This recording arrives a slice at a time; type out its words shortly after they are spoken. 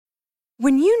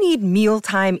When you need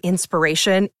mealtime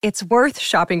inspiration, it's worth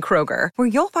shopping Kroger, where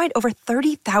you'll find over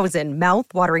 30,000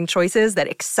 mouth-watering choices that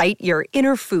excite your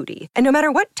inner foodie. And no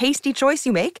matter what tasty choice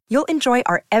you make, you'll enjoy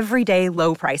our everyday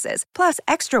low prices, plus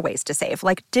extra ways to save,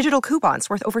 like digital coupons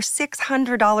worth over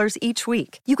 $600 each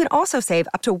week. You can also save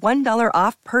up to $1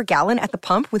 off per gallon at the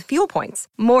pump with fuel points.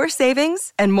 More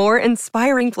savings and more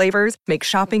inspiring flavors make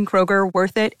shopping Kroger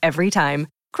worth it every time.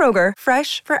 Kroger,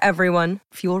 fresh for everyone.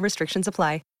 Fuel restrictions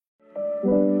apply.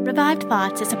 Revived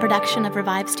Thoughts is a production of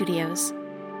Revive Studios.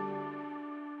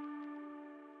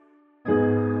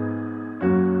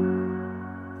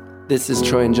 This is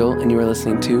Troy and Joel, and you are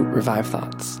listening to Revive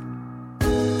Thoughts.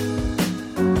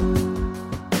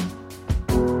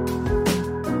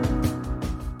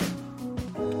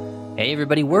 Hey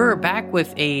everybody, we're back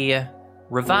with a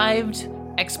revived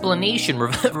explanation,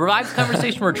 revived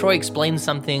conversation where Troy explains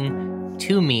something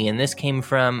to me, and this came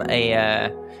from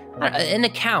an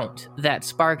account that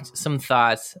sparked some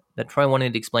thoughts that Troy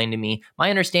wanted to explain to me. My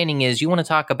understanding is you want to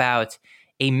talk about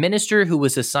a minister who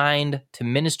was assigned to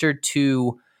minister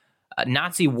to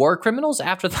Nazi war criminals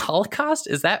after the Holocaust.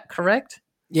 Is that correct?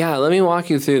 Yeah, let me walk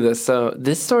you through this. So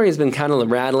this story has been kind of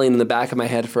rattling in the back of my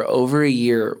head for over a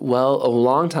year. Well, a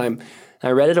long time.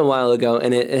 I read it a while ago,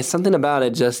 and it's something about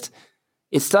it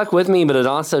it stuck with me, but it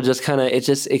also just kind of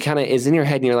is in your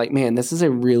head, and you're like, man, this is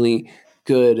a really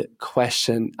good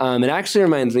question. It actually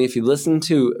reminds me, if you listen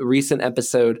to a recent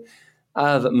episode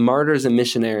of Martyrs and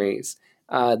Missionaries,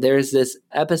 there's this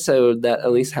episode that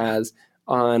Elise has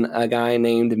on a guy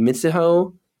named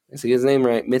Mitsuo, I say his name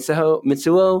right,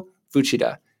 Mitsuo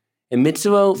Fuchida. And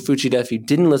Mitsuo Fuchida, if you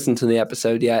didn't listen to the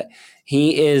episode yet,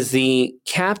 he is the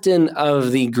captain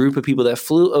of the group of people that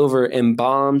flew over and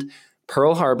bombed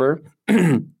Pearl Harbor.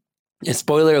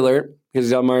 Spoiler alert, because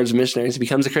he's on Martyrs and Missionaries, he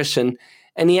becomes a Christian.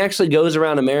 And he actually goes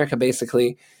around America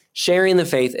basically sharing the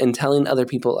faith and telling other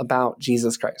people about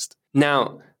Jesus Christ.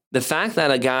 Now, the fact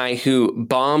that a guy who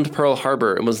bombed Pearl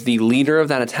Harbor and was the leader of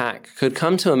that attack could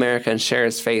come to America and share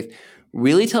his faith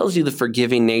really tells you the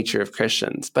forgiving nature of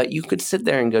Christians. But you could sit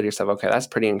there and go to yourself, okay, that's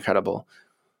pretty incredible.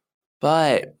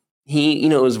 But he,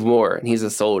 it was war and he's a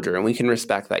soldier and we can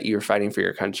respect that you're fighting for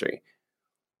your country.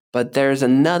 But there's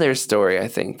another story, I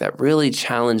think, that really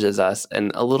challenges us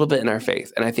and a little bit in our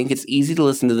faith. And I think it's easy to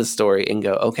listen to this story and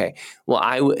go, okay,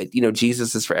 well,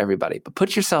 Jesus is for everybody. But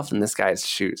put yourself in this guy's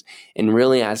shoes and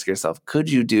really ask yourself, could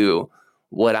you do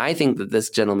what I think that this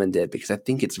gentleman did? Because I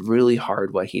think it's really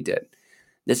hard what he did.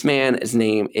 This man, his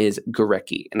name is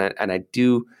Gurecki. And I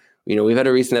do, we've had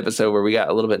a recent episode where we got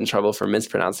a little bit in trouble for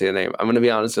mispronouncing the name. I'm going to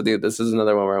be honest with you. This is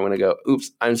another one where I'm going to go,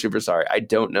 oops, I'm super sorry. I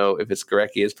don't know if it's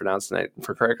Gurecki is pronounced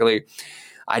correctly.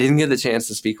 I didn't get the chance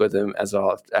to speak with him as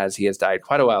well as he has died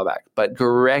quite a while back. But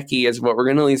Gurecki is what we're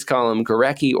going to at least call him,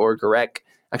 Gurecki or Gurek.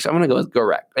 Actually, I'm going to go with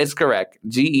Gurek. It's Gurek,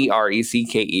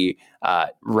 Gerecke.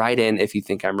 Write in if you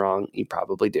think I'm wrong. You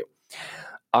probably do.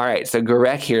 All right, so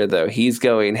Gurek here, though, he's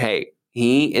going, hey,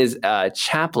 he is a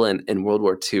chaplain in World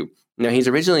War II. Now, he's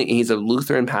a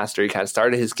Lutheran pastor. He kind of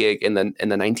started his gig in the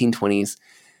 1920s,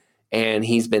 and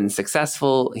he's been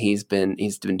successful. He's been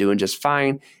doing just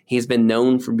fine. He's been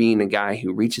known for being a guy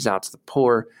who reaches out to the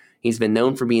poor. He's been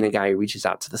known for being a guy who reaches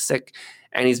out to the sick,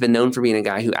 and he's been known for being a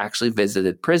guy who actually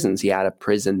visited prisons. He had a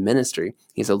prison ministry.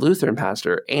 He's a Lutheran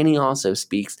pastor, and he also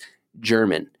speaks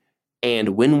German. And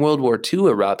when World War II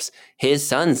erupts, his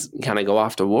sons kind of go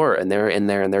off to war, and they're in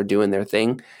there and they're doing their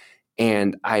thing.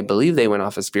 And I believe they went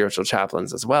off as spiritual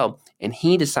chaplains as well. And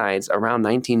he decides around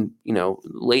late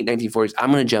 1940s,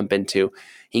 I'm going to jump into.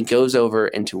 He goes over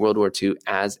into World War II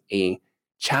as a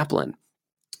chaplain.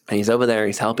 And he's over there,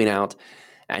 he's helping out.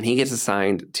 And he gets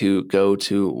assigned to go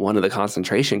to one of the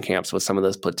concentration camps with some of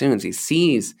those platoons. He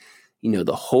sees,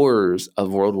 the horrors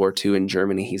of World War II in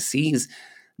Germany. He sees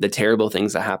the terrible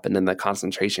things that happened in the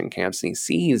concentration camps. And he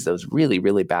sees those really,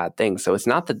 really bad things. So it's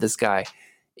not that this guy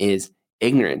is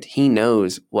ignorant. He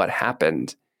knows what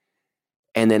happened.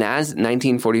 And then as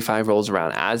 1945 rolls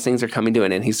around, as things are coming to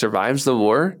an end, he survives the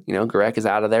war. Gurek is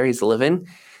out of there. He's living.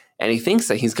 And he thinks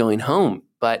that he's going home.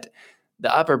 But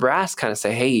the upper brass kind of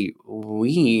say, hey,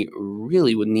 we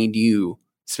really would need you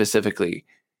specifically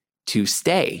to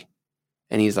stay.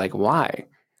 And he's like, why?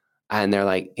 And they're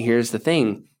like, here's the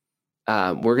thing.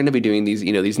 We're going to be doing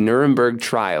these Nuremberg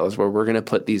trials where we're going to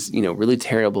put these, really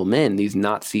terrible men, these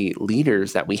Nazi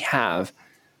leaders that we have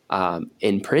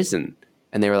in prison.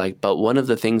 And they were like, but one of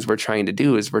the things we're trying to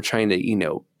do is we're trying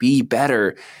to, be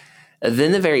better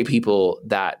than the very people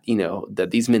that,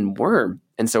 that these men were.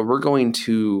 And so we're going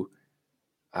to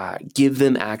give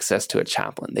them access to a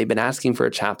chaplain. They've been asking for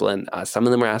a chaplain. Some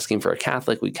of them are asking for a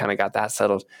Catholic. We kind of got that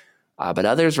settled. But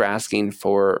others were asking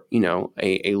for,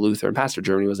 a Lutheran pastor.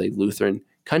 Germany was a Lutheran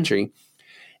country.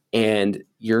 And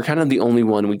you're kind of the only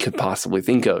one we could possibly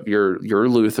think of. You're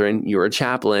Lutheran, you're a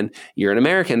chaplain, you're an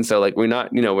American. So we're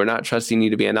not trusting you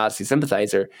to be a Nazi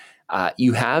sympathizer.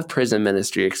 You have prison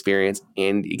ministry experience.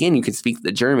 And again, you can speak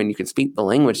the German, you can speak the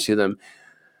language to them.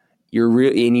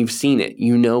 And you've seen it.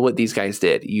 You know what these guys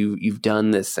did. You've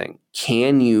done this thing.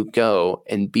 Can you go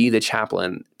and be the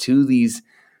chaplain to these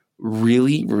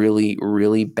really, really,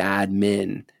 really bad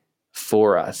men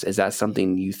for us? Is that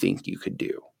something you think you could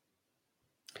do?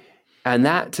 And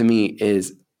that to me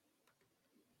is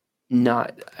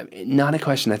not a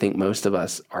question I think most of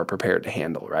us are prepared to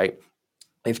handle, right?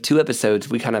 We have 2 episodes,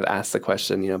 we kind of asked the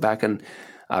question, back in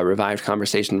Revived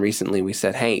Conversation recently, we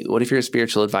said, hey, what if you're a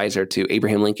spiritual advisor to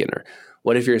Abraham Lincoln? Or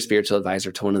what if you're a spiritual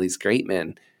advisor to one of these great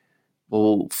men?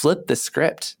 Well, flip the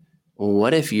script.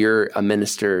 What if you're a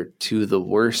minister to the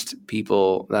worst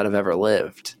people that have ever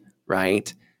lived,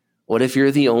 right? What if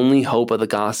you're the only hope of the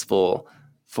gospel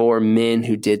for men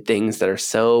who did things that are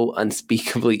so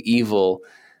unspeakably evil?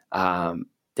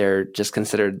 They're just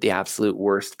considered the absolute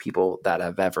worst people that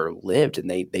have ever lived, and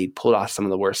they pulled off some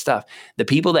of the worst stuff. The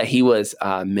people that he was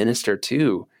ministered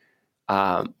to,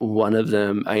 one of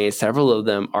them, several of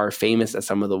them are famous as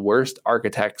some of the worst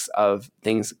architects of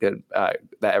things that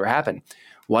ever happened.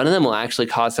 One of them will actually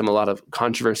cause him a lot of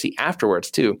controversy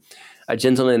afterwards too. A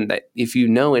gentleman that, if you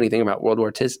know anything about World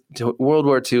War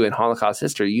II and Holocaust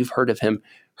history, you've heard of him.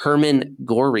 Hermann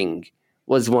Göring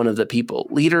was one of the people,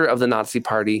 leader of the Nazi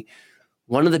Party,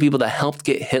 one of the people that helped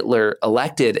get Hitler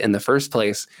elected in the first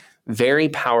place. Very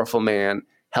powerful man,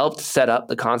 helped set up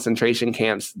the concentration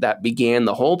camps that began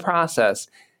the whole process.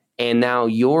 And now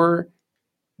you're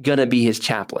going to be his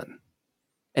chaplain.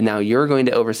 And now you're going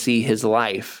to oversee his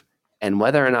life and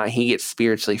whether or not he gets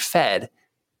spiritually fed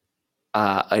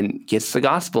and gets the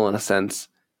gospel in a sense,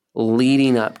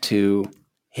 leading up to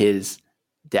his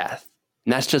death.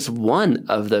 And that's just one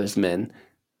of those men.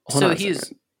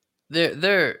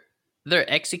 They're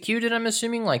executed, I'm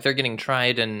assuming? Like they're getting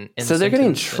tried and so they're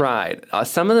getting tried.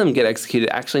 Some of them get executed.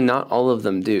 Actually, not all of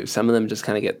them do. Some of them just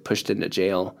kind of get pushed into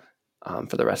jail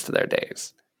for the rest of their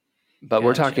days. But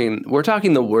gotcha. we're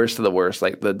talking the worst of the worst,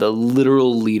 like the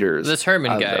literal leaders. This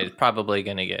Herman guy is probably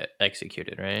going to get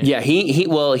executed, right? Yeah,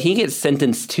 he gets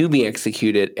sentenced to be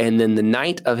executed, and then the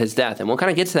night of his death, and we'll kind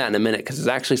of get to that in a minute because it's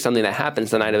actually something that happens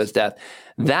the night of his death.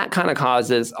 That kind of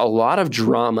causes a lot of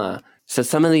drama. So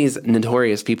some of these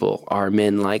notorious people are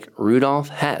men like Rudolf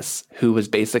Hess, who was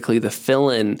basically the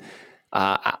fill-in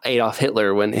Adolf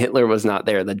Hitler when Hitler was not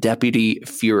there, the deputy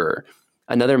Führer.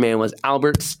 Another man was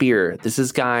Albert Speer. This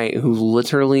is a guy who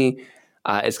literally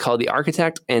is called the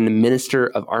architect and minister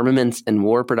of armaments and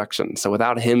war production. So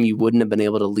without him, you wouldn't have been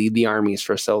able to lead the armies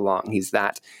for so long. He's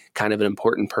that kind of an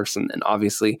important person and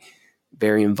obviously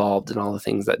very involved in all the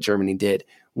things that Germany did.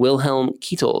 Wilhelm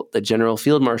Keitel, the general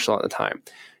field marshal at the time.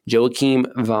 Joachim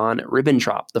von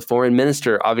Ribbentrop, the foreign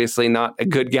minister, obviously not a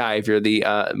good guy if you're the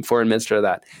foreign minister of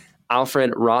that.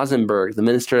 Alfred Rosenberg, the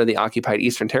minister of the occupied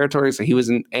Eastern Territories. So he was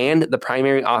and the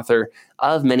primary author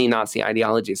of many Nazi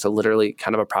ideologies. So literally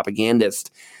kind of a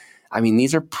propagandist. I mean,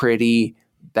 these are pretty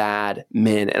bad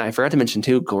men. And I forgot to mention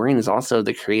too, Göring is also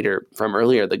the creator from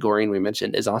earlier. The Göring we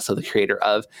mentioned is also the creator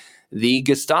of the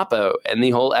Gestapo, and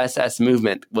the whole SS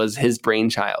movement was his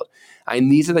brainchild. I mean,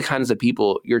 these are the kinds of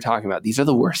people you're talking about. These are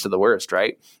the worst of the worst,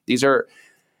 right? These are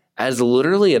as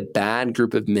literally a bad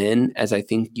group of men as I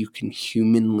think you can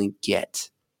humanly get.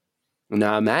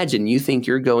 Now imagine you think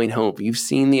you're going home. You've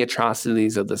seen the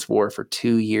atrocities of this war for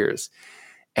 2 years.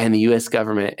 And the U.S.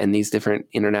 government and these different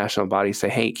international bodies say,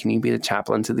 hey, can you be the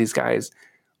chaplain to these guys?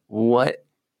 What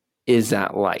is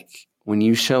that like when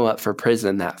you show up for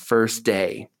prison that first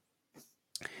day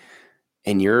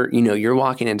and you're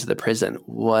walking into the prison?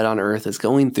 What on earth is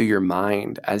going through your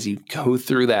mind as you go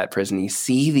through that prison? You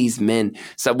see these men.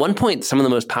 So at one point, some of the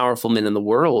most powerful men in the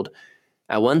world,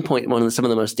 at one point, some of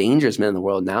the most dangerous men in the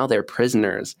world, now they're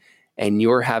prisoners, and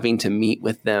you're having to meet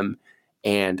with them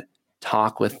and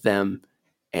talk with them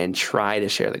and try to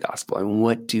share the gospel. And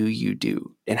what do you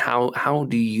do? And how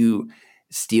do you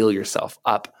steel yourself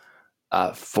up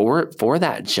for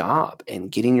that job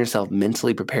and getting yourself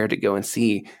mentally prepared to go and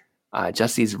see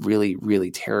just these really,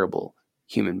 really terrible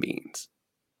human beings?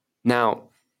 Now,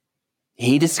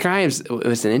 he describes, it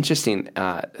was an interesting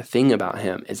thing about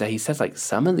him, is that he says like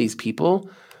some of these people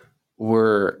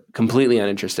were completely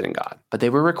uninterested in God, but they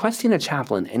were requesting a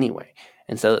chaplain anyway.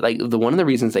 And so like one of the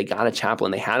reasons they got a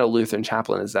chaplain, they had a Lutheran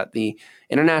chaplain, is that the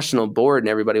international board and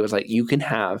everybody was like, you can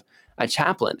have a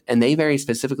chaplain. And they very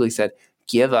specifically said,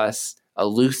 give us a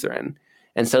Lutheran.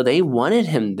 And so they wanted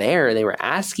him there. They were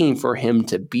asking for him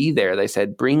to be there. They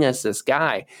said, bring us this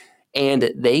guy.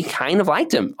 And they kind of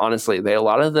liked him, honestly. A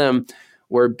lot of them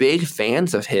were big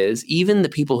fans of his. Even the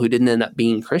people who didn't end up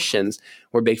being Christians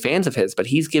were big fans of his, but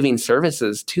he's giving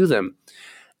services to them.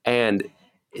 And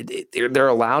they're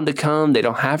allowed to come. They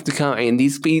don't have to come. And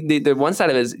the one side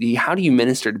of it is, how do you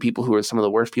minister to people who are some of the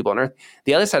worst people on earth?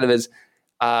 The other side of it is,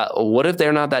 what if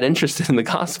they're not that interested in the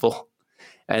gospel?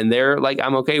 And they're like,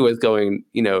 I'm okay with going,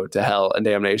 to hell and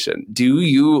damnation. Do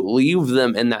you leave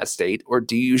them in that state, or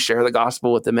do you share the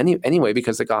gospel with them anyway?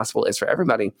 Because the gospel is for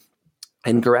everybody.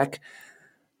 And Garek,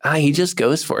 he just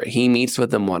goes for it. He meets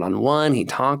with them one-on-one. He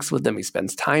talks with them. He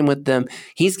spends time with them.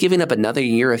 He's giving up another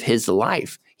year of his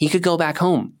life. He could go back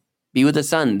home, be with his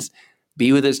sons,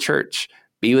 be with his church,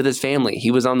 be with his family.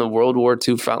 He was on the World War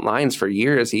II front lines for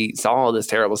years. He saw all this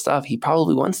terrible stuff. He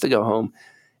probably wants to go home.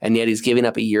 And yet he's giving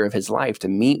up a year of his life to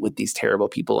meet with these terrible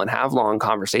people and have long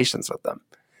conversations with them.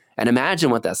 And imagine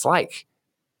what that's like.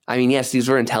 I mean, yes, these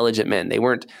were intelligent men. They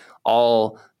weren't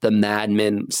all the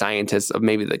madmen scientists of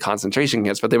maybe the concentration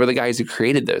camps, but they were the guys who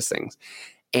created those things.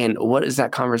 And what is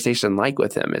that conversation like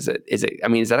with him? Is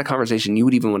that a conversation you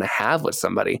would even want to have with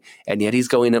somebody? And yet he's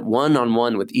going at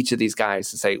one-on-one with each of these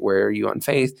guys to say, where are you on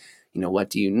faith?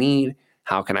 What do you need?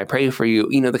 How can I pray for you?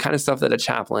 The kind of stuff that a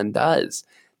chaplain does.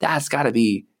 That's got to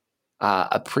be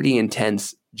a pretty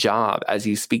intense job as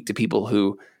you speak to people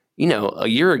who, a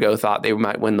year ago thought they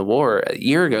might win the war. A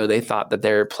year ago, they thought that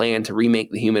their plan to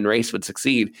remake the human race would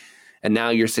succeed. And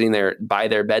now you're sitting there by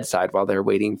their bedside while they're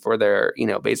waiting for their,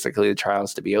 basically the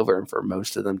trials to be over and for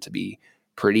most of them to be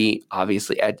pretty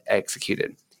obviously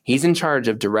executed. He's in charge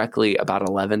of directly about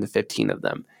 11 to 15 of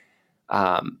them.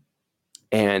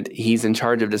 And he's in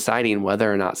charge of deciding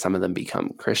whether or not some of them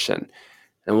become Christian.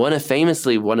 And one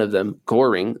of them,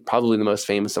 Goring, probably the most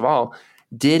famous of all,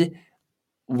 did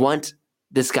want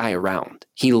this guy around.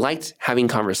 He liked having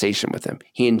conversation with him.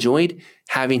 He enjoyed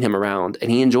having him around, and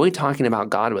he enjoyed talking about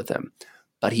God with him,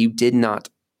 but he did not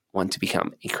want to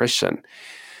become a Christian.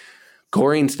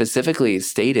 Goring specifically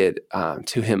stated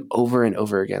to him over and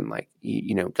over again, like,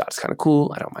 God's kind of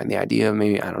cool. I don't mind the idea.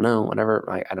 Maybe, I don't know, whatever.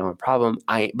 I don't have a problem.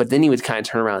 But then he would kind of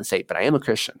turn around and say, but I am a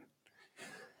Christian.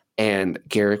 And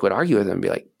Garek would argue with him and be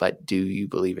like, but do you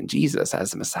believe in Jesus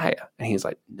as the Messiah? And he's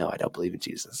like, no, I don't believe in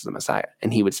Jesus as the Messiah.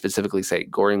 And he would specifically say,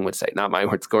 Goring would say, not my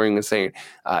words, Goring was saying,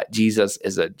 Jesus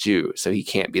is a Jew, so he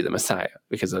can't be the Messiah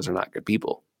because those are not good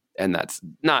people. And that's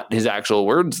not his actual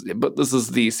words, but this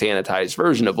is the sanitized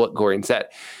version of what Goring said.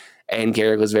 And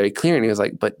Garek was very clear, and he was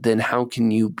like, but then how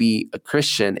can you be a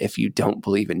Christian if you don't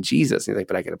believe in Jesus? And he's like,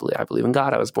 but I believe in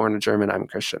God. I was born a German. I'm a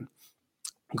Christian.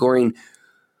 Goring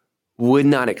would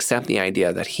not accept the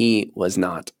idea that he was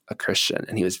not a Christian.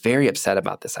 And he was very upset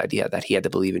about this idea that he had to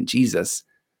believe in Jesus,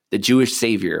 the Jewish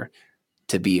savior,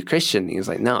 to be a Christian. He was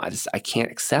like, no, I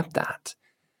can't accept that.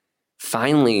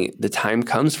 Finally, the time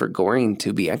comes for Goring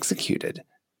to be executed.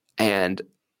 And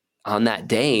on that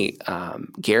day,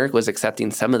 Garek was accepting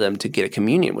some of them to get a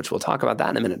communion, which we'll talk about that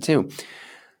in a minute too.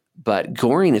 But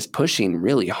Goring is pushing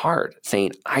really hard,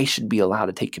 saying, I should be allowed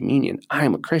to take communion. I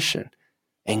am a Christian.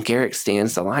 And Garek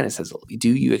stands the line and says,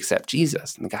 do you accept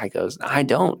Jesus? And the guy goes, I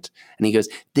don't. And he goes,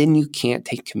 then you can't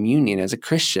take communion as a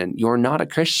Christian. You're not a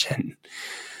Christian.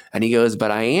 And he goes,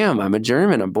 but I am. I'm a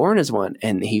German. I'm born as one.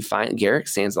 And Garek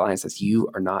stands the line and says,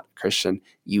 you are not a Christian.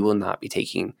 You will not be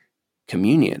taking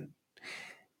communion.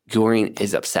 Goring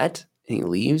is upset and he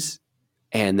leaves.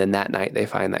 And then that night they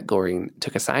find that Goring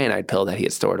took a cyanide pill that he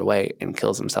had stored away and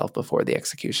kills himself before the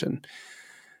execution.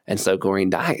 And so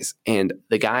Goring dies. And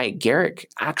the guy, Garek,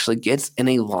 actually gets in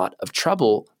a lot of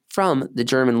trouble from the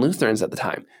German Lutherans at the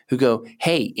time who go,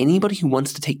 hey, anybody who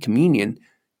wants to take communion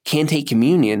can take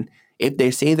communion if they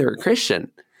say they're a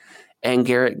Christian. And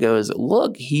Garek goes,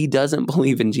 look, he doesn't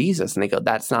believe in Jesus. And they go,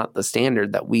 that's not the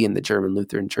standard that we in the German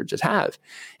Lutheran churches have.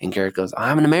 And Garek goes,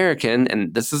 I'm an American,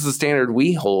 and this is the standard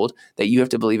we hold, that you have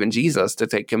to believe in Jesus to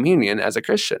take communion as a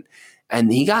Christian.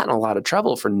 And he got in a lot of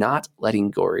trouble for not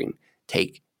letting Goring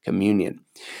take communion.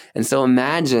 And so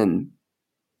imagine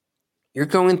you're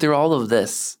going through all of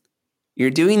this. You're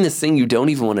doing this thing you don't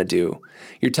even want to do.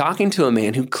 You're talking to a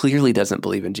man who clearly doesn't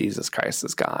believe in Jesus Christ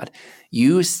as God.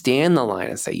 You stand the line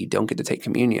and say you don't get to take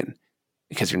communion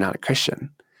because you're not a Christian.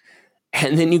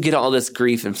 And then you get all this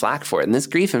grief and flack for it. And this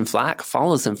grief and flack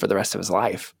follows him for the rest of his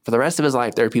life. For the rest of his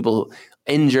life, there are people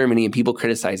in Germany and people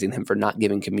criticizing him for not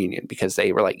giving communion because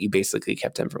they were like, you basically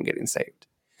kept him from getting saved.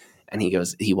 And he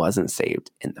goes, he wasn't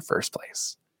saved in the first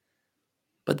place.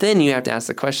 But then you have to ask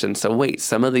the question, so wait,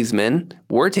 some of these men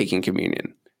were taking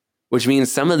communion, which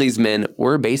means some of these men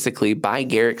were basically, by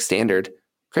Garek's standard,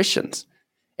 Christians.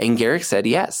 And Garrick said,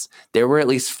 yes, there were at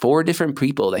least 4 different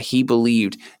people that he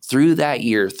believed through that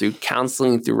year, through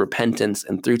counseling, through repentance,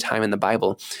 and through time in the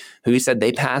Bible, who he said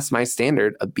they passed my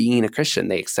standard of being a Christian.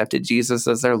 They accepted Jesus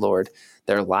as their Lord.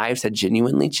 Their lives had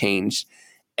genuinely changed,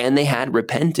 and they had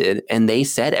repented, and they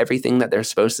said everything that they're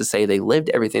supposed to say. They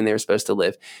lived everything they were supposed to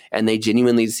live, and they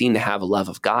genuinely seemed to have a love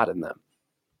of God in them.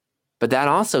 But that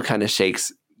also kind of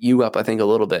shakes you up, I think, a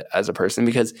little bit as a person,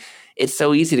 because it's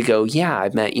so easy to go, yeah,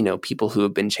 I've met, people who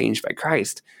have been changed by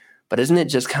Christ. But isn't it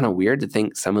just kind of weird to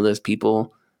think some of those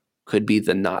people could be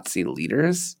the Nazi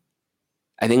leaders?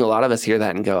 I think a lot of us hear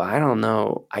that and go, I don't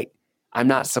know. I'm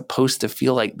not supposed to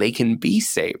feel like they can be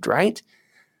saved, right?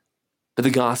 But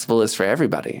the gospel is for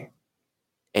everybody.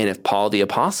 And if Paul the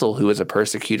Apostle, who was a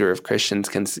persecutor of Christians,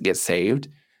 can get saved,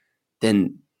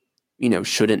 then,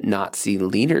 shouldn't Nazi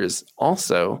leaders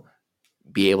also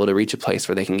be able to reach a place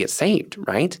where they can get saved,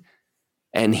 right?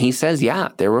 And he says, yeah,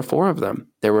 there were 4 of them.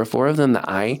 There were 4 of them that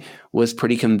I was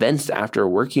pretty convinced after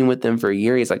working with them for a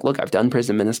year. He's like, look, I've done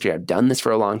prison ministry. I've done this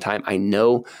for a long time. I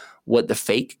know what the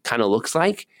fake kind of looks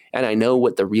like, and I know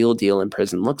what the real deal in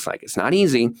prison looks like. It's not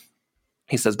easy.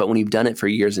 He says, but when you've done it for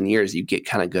years and years, you get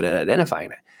kind of good at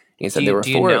identifying it. And he said there were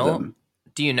 4 of them.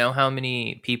 Do you know how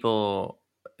many people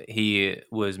he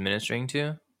was ministering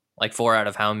to? Like 4 out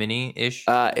of how many-ish?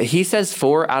 He says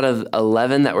 4 out of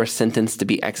 11 that were sentenced to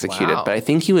be executed. Wow. But I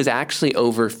think he was actually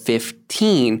over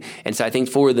 15. And so I think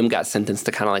 4 of them got sentenced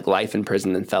to kind of like life in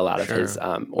prison and fell out of his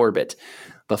orbit.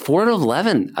 But 4 out of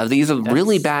 11 of these are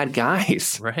really bad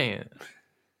guys. Right.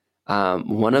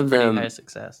 One of them... Pretty high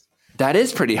success. That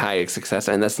is pretty high success,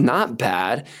 and that's not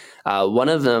bad. One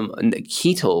of them,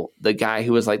 Keitel, the guy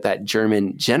who was like that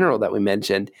German general that we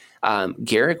mentioned,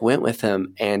 Garrick went with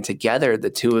him, and together,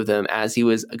 the 2 of them, as he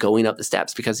was going up the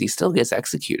steps, because he still gets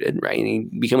executed, right?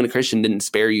 And becoming a Christian didn't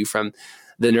spare you from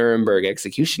the Nuremberg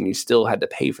execution. You still had to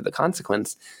pay for the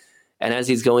consequence. And as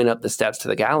he's going up the steps to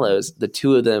the gallows, the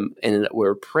 2 of them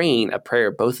were praying a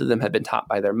prayer. Both of them had been taught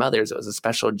by their mothers. It was a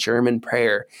special German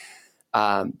prayer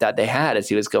that they had as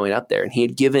he was going up there. And he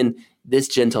had given this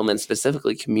gentleman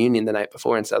specifically communion the night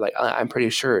before and said, like, I'm pretty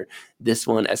sure this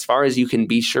one, as far as you can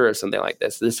be sure of something like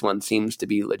this one seems to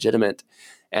be legitimate.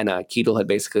 And Keitel had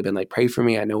basically been like, pray for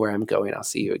me. I know where I'm going. I'll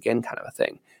see you again, kind of a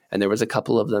thing. And there was a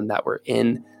couple of them that were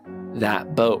in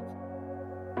that boat.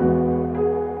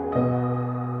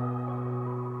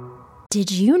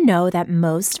 Did you know that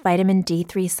most vitamin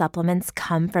D3 supplements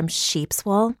come from sheep's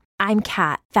wool? I'm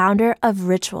Kat, founder of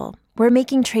Ritual. We're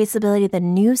making traceability the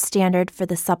new standard for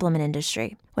the supplement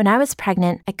industry. When I was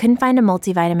pregnant, I couldn't find a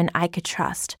multivitamin I could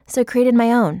trust, so I created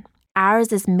my own.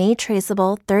 Ours is made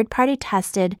traceable, third-party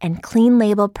tested, and clean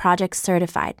label project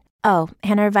certified. Oh,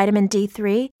 and our vitamin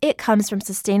D3? It comes from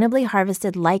sustainably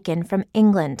harvested lichen from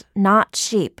England, not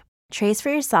sheep. Trace for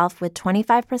yourself with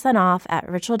 25% off at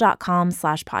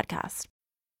ritual.com/podcast.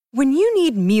 When you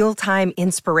need mealtime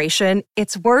inspiration,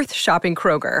 it's worth shopping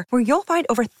Kroger, where you'll find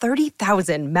over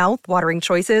 30,000 mouth-watering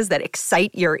choices that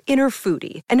excite your inner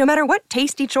foodie. And no matter what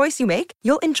tasty choice you make,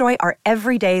 you'll enjoy our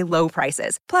everyday low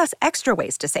prices, plus extra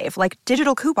ways to save, like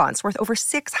digital coupons worth over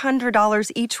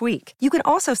 $600 each week. You can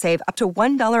also save up to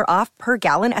 $1 off per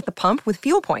gallon at the pump with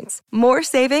fuel points. More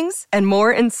savings and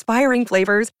more inspiring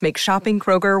flavors make shopping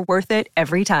Kroger worth it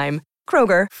every time.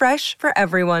 Kroger, fresh for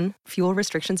everyone. Fuel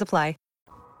restrictions apply.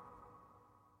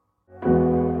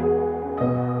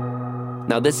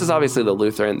 Now, this is obviously the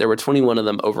Lutheran. There were 21 of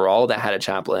them overall that had a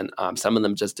chaplain. Some of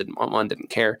them just didn't want one, didn't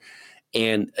care.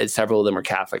 And several of them are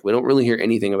Catholic. We don't really hear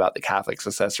anything about the Catholic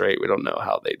success rate. We don't know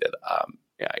how they did.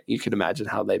 You could imagine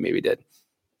how they maybe did.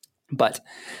 But,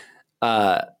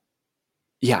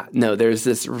 there's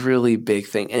this really big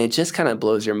thing. And it just kind of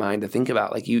blows your mind to think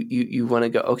about. Like, you want to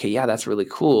go, okay, yeah, that's really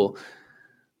cool.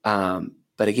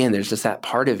 But again, there's just that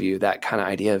part of you, that kind of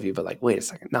idea of you, but like, wait a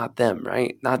second, not them,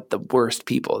 right? Not the worst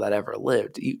people that ever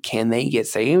lived. Can they get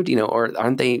saved? Or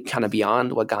aren't they kind of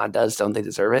beyond what God does? Don't they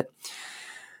deserve it?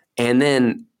 And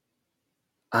then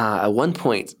at one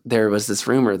point, there was this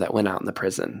rumor that went out in the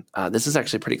prison. This is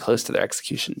actually pretty close to their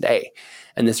execution day.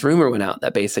 And this rumor went out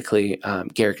that basically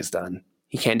Garrick is done.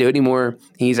 He can't do it anymore.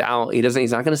 He's out.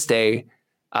 He's not going to stay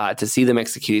to see them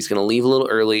execute. He's going to leave a little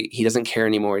early. He doesn't care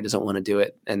anymore. He doesn't want to do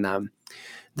it. And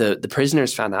the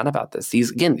prisoners found out about this.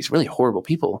 These really horrible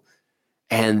people.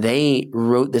 And they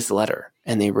wrote this letter.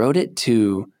 And they wrote it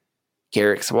to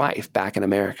Garrick's wife back in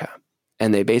America.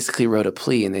 And they basically wrote a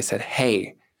plea. And they said,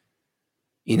 hey,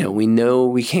 we know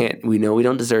we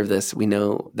don't deserve this. We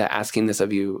know that asking this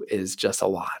of you is just a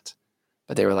lot.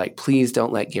 But they were like, please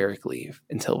don't let Garrick leave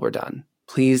until we're done.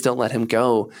 Please don't let him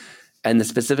go. And the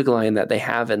specific line that they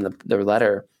have in their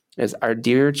letter is our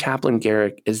dear Chaplain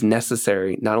Garrick is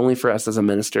necessary, not only for us as a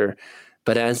minister,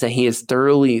 but as that he is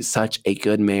thoroughly such a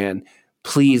good man.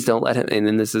 Please don't let him, and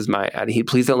then this is my ad,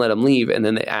 please don't let him leave. And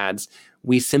then it adds,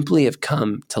 we simply have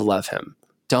come to love him.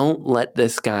 Don't let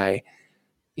this guy,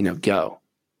 go.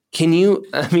 Can you,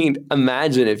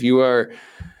 imagine if you are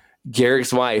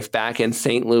Garrick's wife back in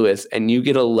St. Louis and you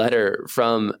get a letter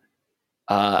from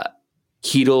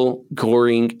Ketel,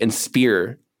 Goring, and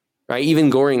Speer, right? Even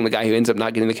Goring, the guy who ends up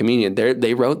not getting the communion,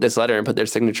 they wrote this letter and put their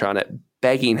signature on it,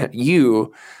 begging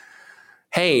you,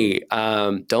 hey,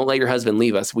 don't let your husband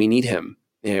leave us. We need him.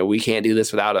 We can't do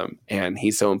this without him. And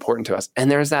he's so important to us.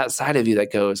 And there's that side of you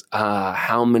that goes,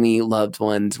 how many loved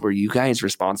ones were you guys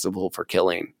responsible for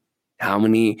killing? How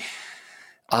many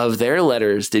of their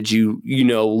letters did you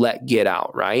let get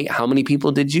out, right? How many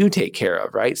people did you take care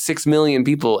of, right? 6 million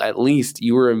people, at least,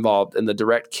 you were involved in the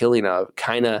direct killing of.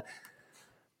 Kind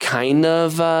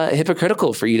of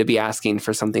hypocritical for you to be asking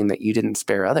for something that you didn't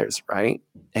spare others, right?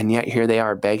 And yet here they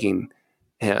are begging.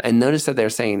 And notice that they're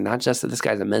saying not just that this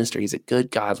guy's a minister, he's a good,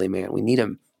 godly man. We need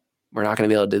him. We're not going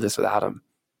to be able to do this without him.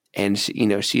 And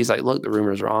she's like, look, the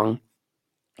rumor's wrong.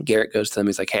 Garrick goes to them.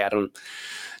 He's like, hey, I don't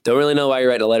really know why you're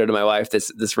writing a letter to my wife.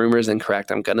 This rumor is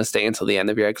incorrect. I'm going to stay until the end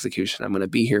of your execution. I'm going to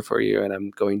be here for you, and I'm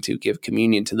going to give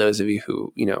communion to those of you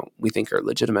who, we think are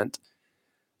legitimate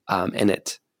in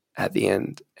it at the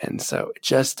end. And so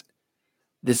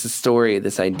this story,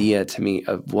 this idea to me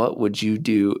of what would you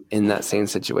do in that same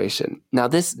situation. Now,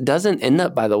 this doesn't end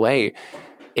up, by the way,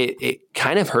 it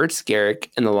kind of hurts Garrick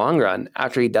in the long run.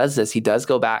 After he does this, he does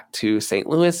go back to St.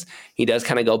 Louis. He does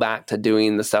kind of go back to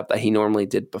doing the stuff that he normally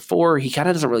did before. He kind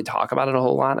of doesn't really talk about it a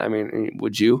whole lot.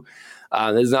 Would you?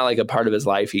 This is not like a part of his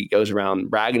life he goes around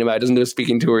bragging about. He doesn't do a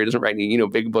speaking tour. He doesn't write any,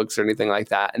 big books or anything like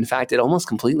that. In fact, it almost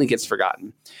completely gets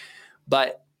forgotten.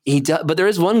 But there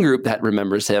is one group that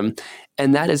remembers him,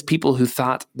 and that is people who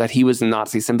thought that he was a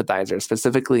Nazi sympathizer.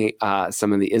 Specifically,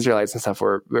 some of the Israelites and stuff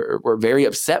were very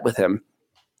upset with him.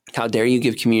 How dare you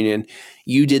give communion?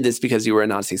 You did this because you were a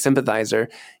Nazi sympathizer.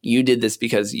 You did this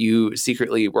because you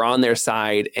secretly were on their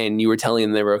side and you were telling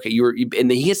them they were okay.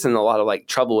 And he gets in a lot of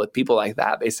trouble with people like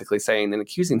that, basically saying and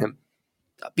accusing him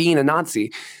of being a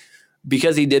Nazi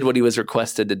because he did what he was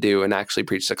requested to do and actually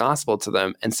preach the gospel to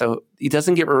them. And so he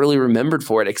doesn't get really remembered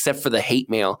for it, except for the hate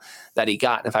mail that he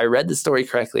got. And if I read the story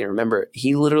correctly, remember,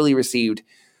 he literally received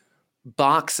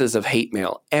boxes of hate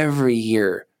mail every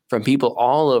year from people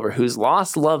all over who's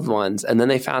lost loved ones. And then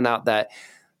they found out that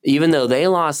even though they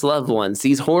lost loved ones,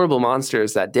 these horrible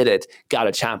monsters that did it got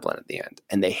a chaplain at the end,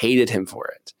 and they hated him for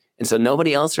it. And so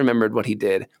nobody else remembered what he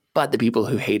did but the people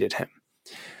who hated him.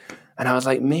 And I was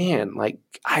like, man,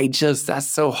 that's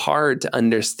so hard to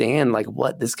understand,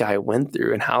 what this guy went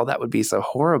through and how that would be so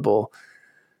horrible.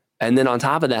 And then on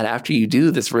top of that, after you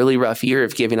do this really rough year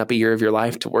of giving up a year of your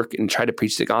life to work and try to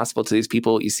preach the gospel to these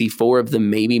people, you see 4 of them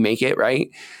maybe make it, right?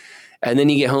 And then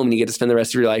you get home and you get to spend the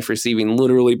rest of your life receiving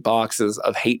literally boxes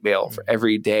of hate mail for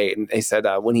every day. And they said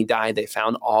when he died, they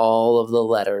found all of the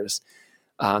letters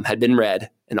had been read,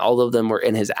 and all of them were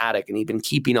in his attic, and he'd been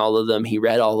keeping all of them. He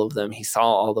read all of them. He saw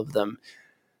all of them.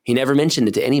 He never mentioned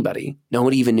it to anybody.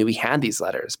 Nobody even knew he had these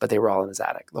letters, but they were all in his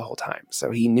attic the whole time. So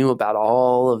he knew about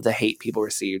all of the hate people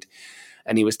received,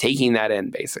 and he was taking that in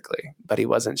basically, but he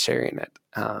wasn't sharing it.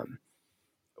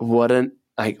 What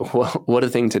a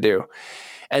thing to do.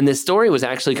 And this story was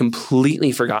actually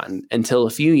completely forgotten until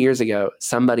a few years ago.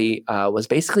 Somebody was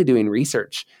basically doing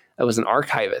research. It was an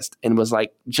archivist and was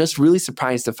just really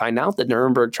surprised to find out that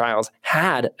Nuremberg trials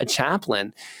had a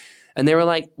chaplain. And they were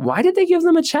like, why did they give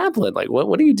them a chaplain?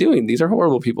 What are you doing? These are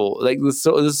horrible people. This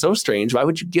is so strange. Why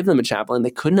would you give them a chaplain? They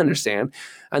couldn't understand.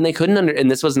 And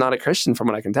and this was not a Christian from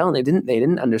what I can tell. And they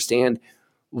didn't understand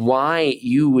why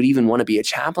you would even want to be a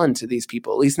chaplain to these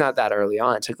people, at least not that early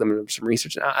on. It took them some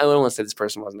research. And I don't want to say this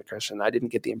person wasn't a Christian. I didn't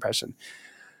get the impression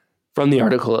from the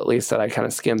article, at least, that I kind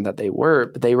of skimmed that they were.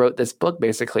 But they wrote this book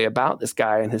basically about this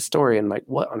guy and his story and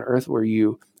what on earth were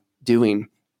you doing?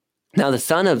 Now, the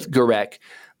son of Garrick,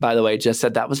 by the way, just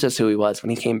said that was just who he was. When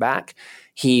he came back,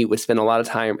 he would spend a lot of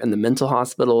time in the mental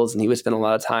hospitals and he would spend a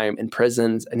lot of time in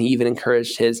prisons. And he even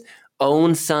encouraged his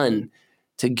own son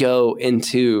to go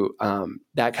into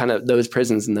those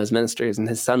prisons and those ministries. And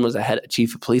his son was a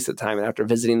chief of police at the time. And after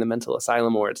visiting the mental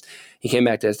asylum wards, he came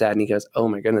back to his dad and he goes, oh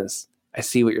my goodness, I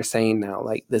see what you're saying now.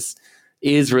 This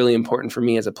is really important for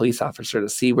me as a police officer to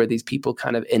see where these people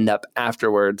kind of end up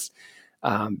afterwards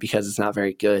because it's not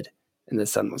very good. And the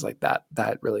son was like,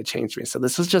 that really changed me. So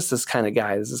this was just this kind of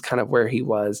guy. This is kind of where he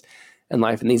was. in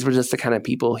life. And these were just the kind of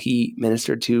people he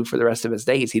ministered to for the rest of his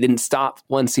days. He didn't stop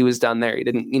once he was done there. He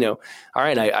didn't, all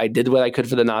right, I did what I could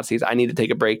for the Nazis. I need to take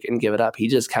a break and give it up. He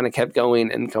just kind of kept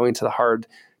going and going to the hard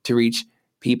to reach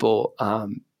people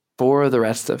for the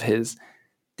rest of his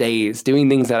days, doing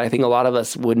things that I think a lot of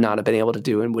us would not have been able to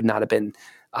do and would not have been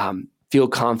feel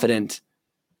confident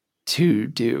to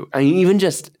do. I mean, even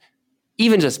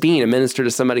just being a minister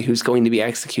to somebody who's going to be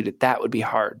executed, that would be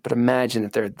hard. But imagine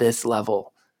if they're at this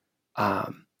level,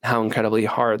 how incredibly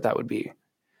hard that would be.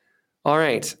 All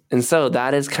right. And so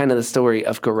that is kind of the story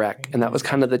of Garek. And that was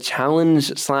kind of the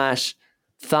challenge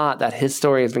 / thought that his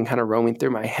story has been kind of roaming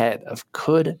through my head of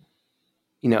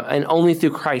and only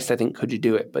through Christ, I think, could you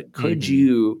do it. But could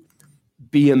you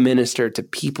be a minister to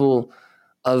people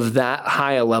of that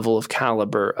high a level of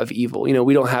caliber of evil?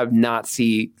 We don't have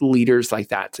Nazi leaders like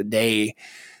that today.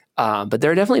 But there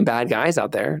are definitely bad guys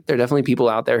out there. There are definitely people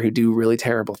out there who do really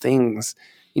terrible things.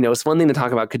 It's one thing to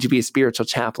talk about, could you be a spiritual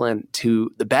chaplain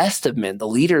to the best of men, the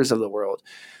leaders of the world?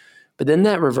 But then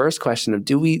that reverse question of,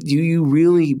 do you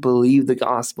really believe the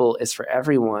gospel is for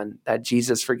everyone, that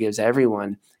Jesus forgives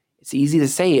everyone? It's easy to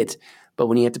say it, but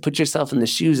when you have to put yourself in the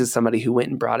shoes of somebody who went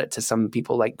and brought it to some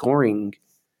people like Göring,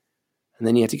 and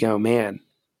then you have to go, man,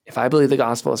 if I believe the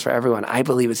gospel is for everyone, I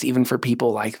believe it's even for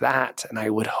people like that. And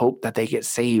I would hope that they get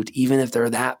saved, even if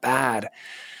they're that bad.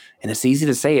 And it's easy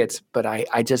to say it, but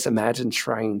I just imagine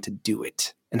trying to do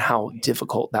it and how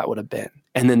difficult that would have been.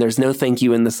 And then there's no thank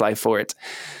you in this life for it.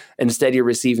 Instead, you're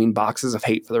receiving boxes of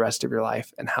hate for the rest of your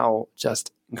life, and how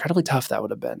just incredibly tough that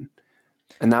would have been.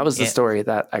 And that was the story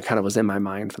that I kind of was in my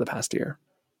mind for the past year.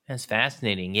 That's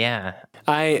fascinating. Yeah.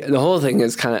 The whole thing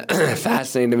is kind of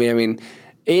fascinating to me. I mean,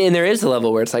 and there is a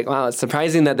level where it's like, wow, it's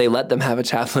surprising that they let them have a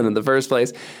chaplain in the first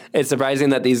place. It's surprising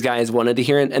that these guys wanted to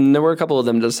hear it. And there were a couple of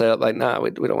them just said like, no,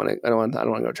 we don't want to, I don't want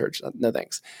to go to church. No,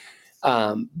 thanks.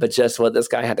 But just what this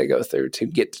guy had to go through to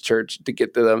get to church, to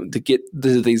get to them, to get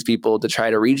to these people, to try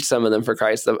to reach some of them for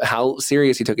Christ, how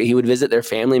serious he took it. He would visit their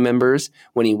family members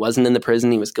when he wasn't in the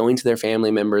prison. He was going to their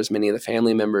family members. Many of the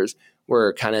family members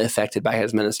were kind of affected by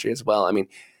his ministry as well. I mean,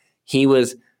 he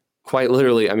was quite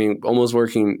literally, almost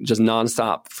working just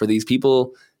nonstop for these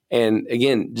people. And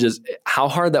again, just how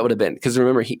hard that would have been. Because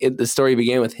remember, the story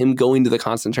began with him going to the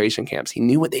concentration camps. He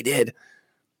knew what they did,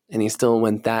 and he still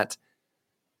went that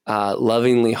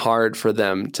lovingly hard for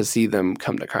them to see them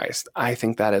come to Christ. I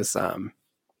think that is,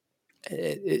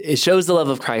 it shows the love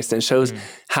of Christ, and it shows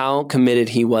how committed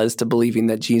he was to believing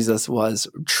that Jesus was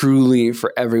truly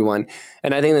for everyone.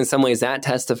 And I think in some ways that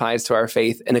testifies to our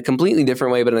faith in a completely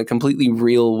different way, but in a completely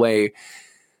real way.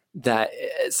 That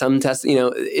it's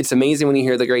amazing when you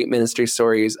hear the great ministry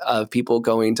stories of people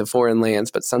going to foreign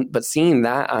lands, but seeing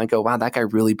that, I go, wow, that guy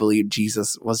really believed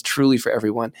Jesus was truly for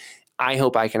everyone. I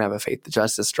hope I can have a faith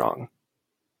just as strong.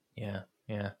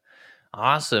 Yeah.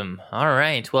 Awesome. All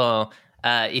right. Well,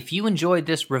 if you enjoyed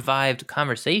this revived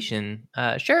conversation,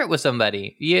 share it with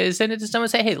somebody. You send it to someone,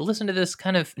 say, hey, listen to this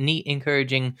kind of neat,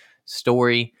 encouraging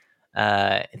story.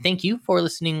 Thank you for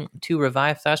listening to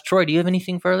Revived Thoughts. Troy, do you have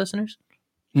anything for our listeners?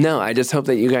 No, I just hope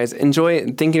that you guys enjoy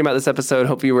thinking about this episode.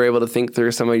 Hope you were able to think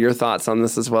through some of your thoughts on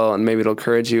this as well, and maybe it'll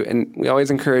encourage you. And we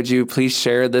always encourage you, please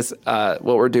share this, what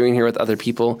we're doing here with other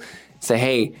people. Say,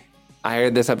 hey, I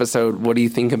heard this episode. What do you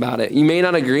think about it? You may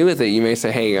not agree with it. You may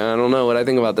say, hey, I don't know what I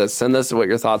think about this. Send us what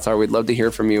your thoughts are. We'd love to hear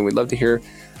from you. We'd love to hear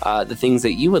the things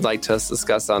that you would like us to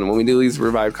discuss on when we do these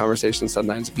revived conversations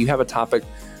sometimes. If you have a topic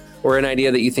or an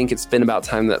idea that you think it's been about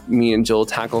time that me and Joel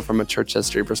tackle from a church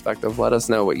history perspective, let us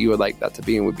know what you would like that to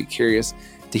be, and we'd be curious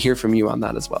to hear from you on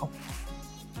that as well.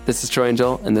 This is Troy and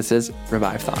Joel, and this is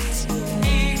Revived Thoughts.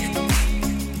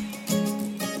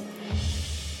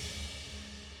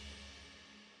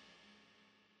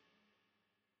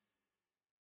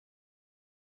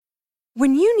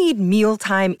 When you need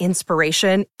mealtime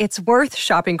inspiration, it's worth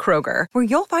shopping Kroger, where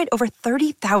you'll find over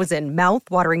 30,000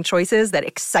 mouth-watering choices that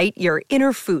excite your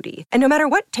inner foodie. And no matter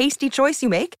what tasty choice you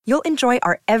make, you'll enjoy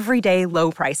our everyday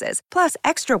low prices, plus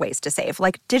extra ways to save,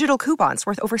 like digital coupons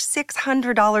worth over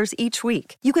 $600 each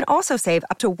week. You can also save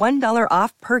up to $1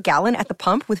 off per gallon at the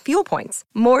pump with fuel points.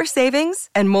 More savings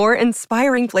and more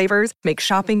inspiring flavors make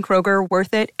shopping Kroger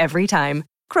worth it every time.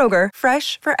 Kroger,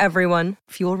 fresh for everyone.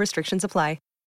 Fuel restrictions apply.